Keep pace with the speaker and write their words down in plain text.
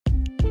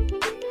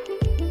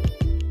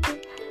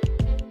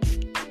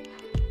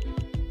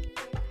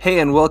Hey,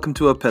 and welcome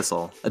to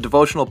Epistle, a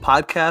devotional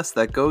podcast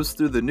that goes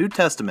through the New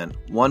Testament,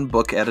 one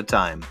book at a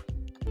time.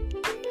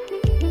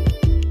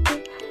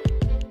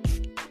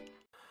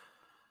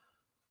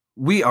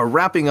 We are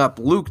wrapping up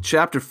Luke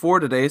chapter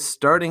 4 today,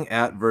 starting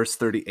at verse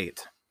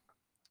 38.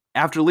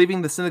 After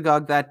leaving the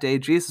synagogue that day,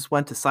 Jesus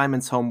went to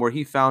Simon's home, where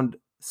he found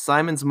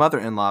Simon's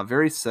mother-in-law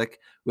very sick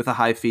with a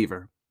high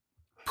fever.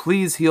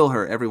 "Please heal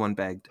her," everyone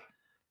begged.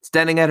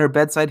 Standing at her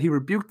bedside, he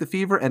rebuked the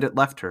fever, and it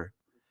left her.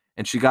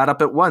 And she got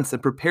up at once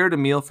and prepared a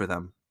meal for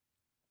them.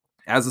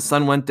 As the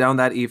sun went down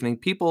that evening,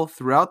 people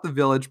throughout the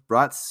village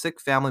brought sick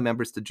family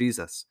members to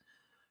Jesus.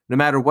 No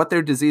matter what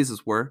their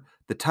diseases were,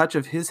 the touch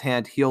of his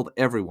hand healed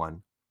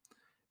everyone.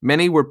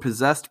 Many were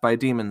possessed by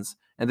demons,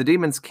 and the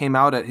demons came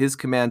out at his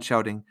command,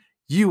 shouting,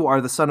 "You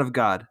are the Son of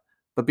God."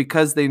 But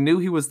because they knew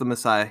he was the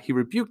Messiah, he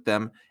rebuked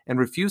them and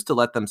refused to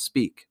let them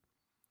speak.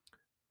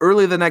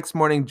 Early the next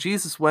morning,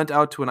 Jesus went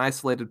out to an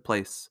isolated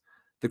place.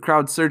 The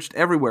crowd searched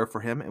everywhere for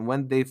him, and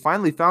when they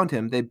finally found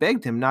him, they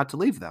begged him not to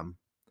leave them.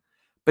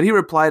 But he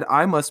replied,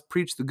 "I must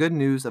preach the good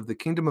news of the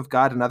kingdom of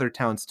God in other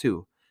towns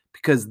too,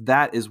 because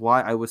that is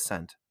why I was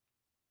sent."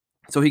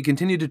 So he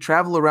continued to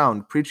travel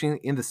around, preaching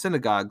in the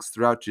synagogues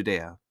throughout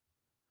Judea.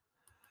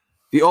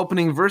 The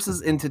opening verses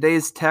in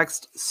today's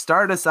text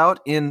start us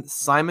out in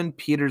Simon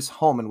Peter's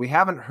home, and we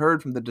haven't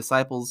heard from the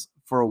disciples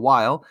for a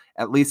while,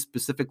 at least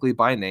specifically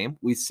by name.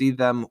 We see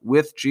them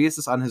with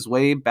Jesus on his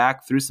way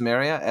back through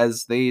Samaria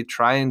as they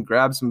try and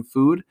grab some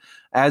food,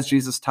 as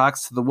Jesus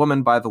talks to the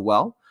woman by the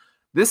well.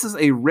 This is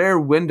a rare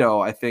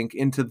window, I think,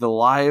 into the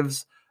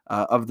lives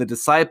of the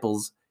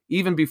disciples,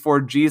 even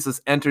before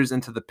Jesus enters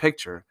into the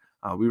picture.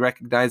 We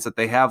recognize that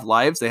they have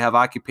lives, they have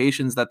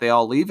occupations that they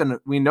all leave, and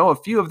we know a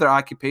few of their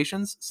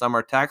occupations. Some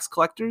are tax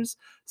collectors,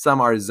 some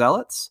are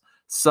zealots,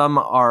 some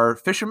are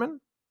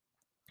fishermen,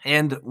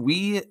 and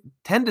we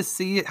tend to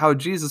see how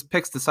Jesus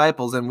picks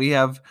disciples, and we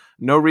have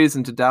no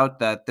reason to doubt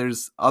that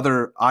there's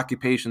other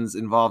occupations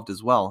involved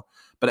as well.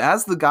 But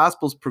as the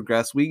Gospels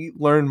progress, we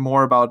learn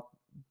more about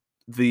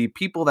the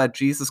people that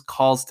Jesus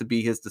calls to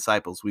be his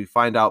disciples. We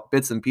find out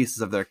bits and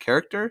pieces of their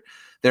character,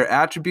 their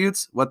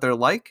attributes, what they're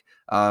like,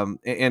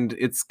 and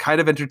it's kind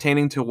of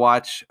entertaining to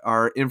watch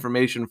our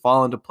information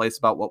fall into place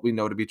about what we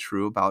know to be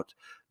true about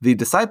the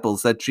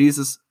disciples that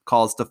Jesus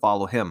calls to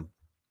follow him.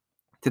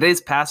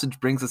 Today's passage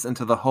brings us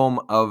into the home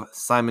of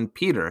Simon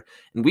Peter,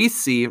 and we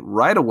see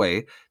right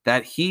away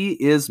that he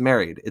is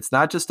married. It's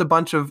not just a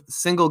bunch of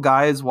single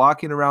guys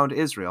walking around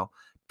Israel.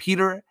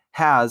 Peter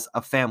has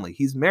a family.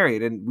 He's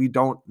married, and we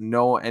don't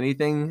know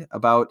anything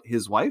about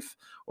his wife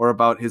or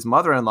about his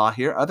mother-in-law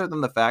here, other than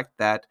the fact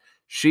that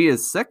she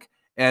is sick,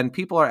 and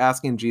people are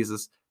asking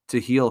Jesus to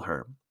heal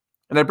her.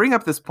 And I bring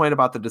up this point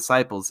about the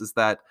disciples is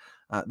that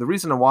the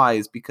reason why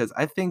is because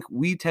I think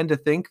we tend to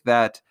think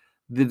that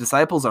the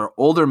disciples are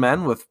older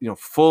men with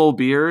full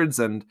beards,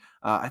 and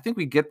I think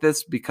we get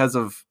this because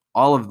of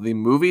all of the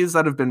movies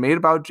that have been made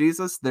about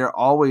Jesus. They're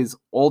always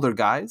older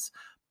guys.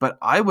 But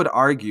I would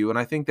argue, and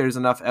I think there's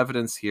enough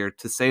evidence here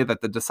to say that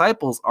the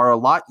disciples are a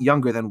lot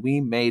younger than we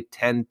may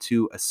tend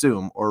to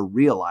assume or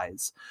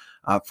realize.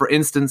 For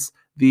instance,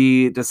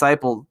 the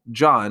disciple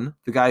John,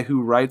 the guy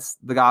who writes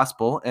the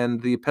gospel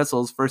and the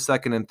epistles, 1st,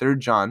 2nd, and 3rd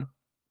John,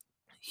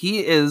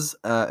 he is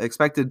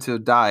expected to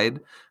have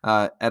died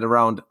at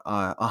around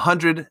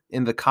 100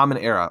 in the Common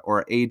Era,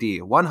 or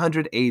AD,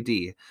 100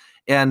 AD.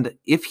 And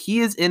if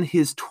he is in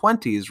his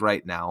 20s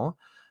right now,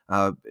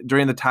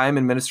 during the time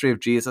and ministry of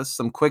Jesus,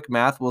 some quick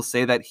math will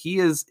say that he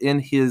is in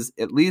his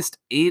at least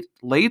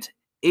late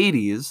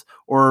 80s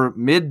or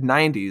mid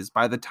 90s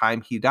by the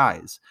time he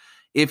dies.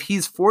 If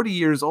he's 40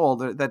 years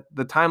old, that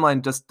the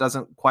timeline just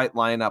doesn't quite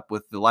line up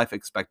with the life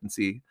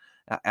expectancy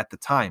at the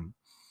time.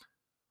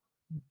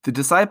 The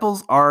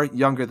disciples are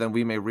younger than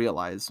we may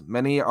realize.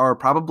 Many are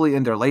probably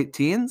in their late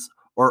teens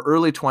or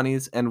early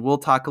 20s, and we'll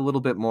talk a little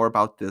bit more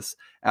about this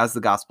as the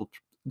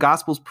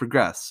Gospels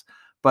progress.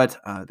 But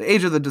the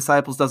age of the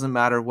disciples doesn't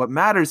matter. What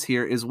matters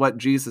here is what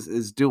Jesus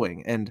is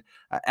doing. And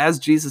as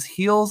Jesus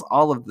heals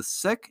all of the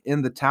sick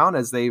in the town,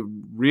 as they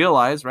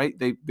realize, right,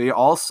 they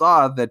all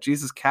saw that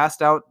Jesus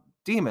cast out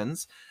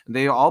demons. And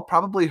they all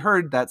probably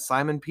heard that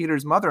Simon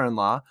Peter's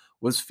mother-in-law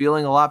was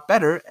feeling a lot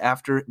better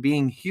after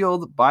being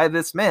healed by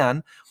this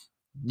man.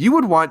 You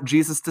would want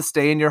Jesus to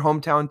stay in your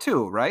hometown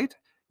too, right?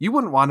 You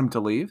wouldn't want him to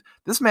leave.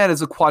 This man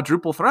is a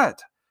quadruple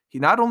threat. He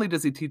not only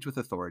does he teach with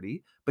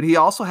authority, but he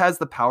also has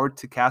the power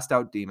to cast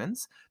out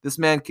demons. This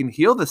man can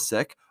heal the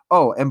sick.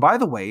 Oh, and by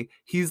the way,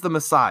 he's the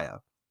Messiah.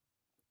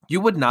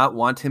 You would not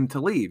want him to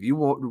leave. You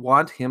would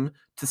want him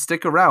to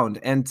stick around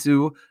and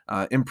to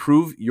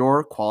improve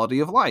your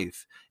quality of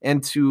life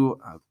and to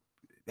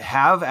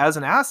have as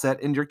an asset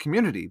in your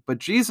community. But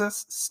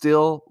Jesus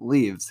still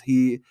leaves.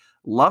 He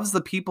loves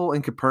the people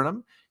in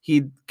Capernaum.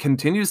 He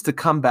continues to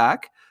come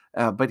back.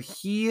 But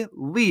he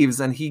leaves,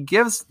 and he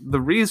gives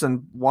the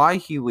reason why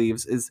he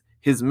leaves is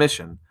his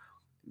mission,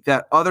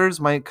 that others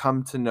might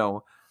come to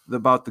know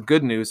about the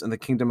good news and the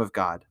kingdom of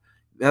God.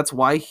 That's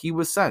why he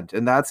was sent,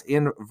 and that's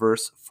in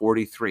verse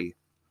 43.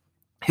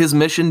 His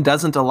mission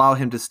doesn't allow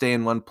him to stay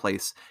in one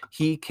place.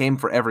 He came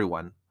for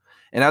everyone.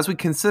 And as we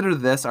consider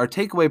this, our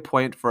takeaway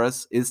point for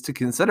us is to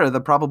consider the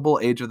probable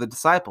age of the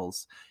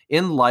disciples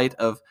in light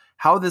of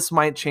how this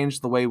might change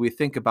the way we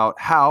think about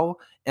how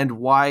and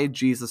why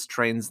Jesus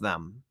trains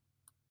them.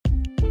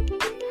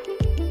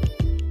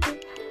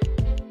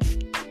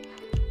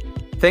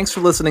 Thanks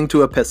for listening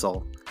to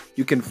Epistle.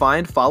 You can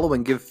find, follow,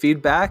 and give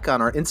feedback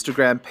on our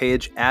Instagram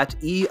page at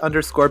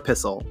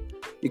 @e_pistle.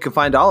 You can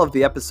find all of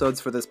the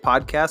episodes for this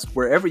podcast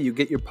wherever you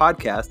get your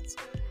podcasts,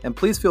 and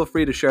please feel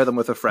free to share them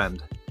with a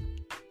friend.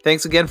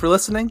 Thanks again for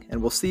listening,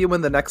 and we'll see you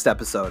in the next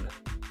episode.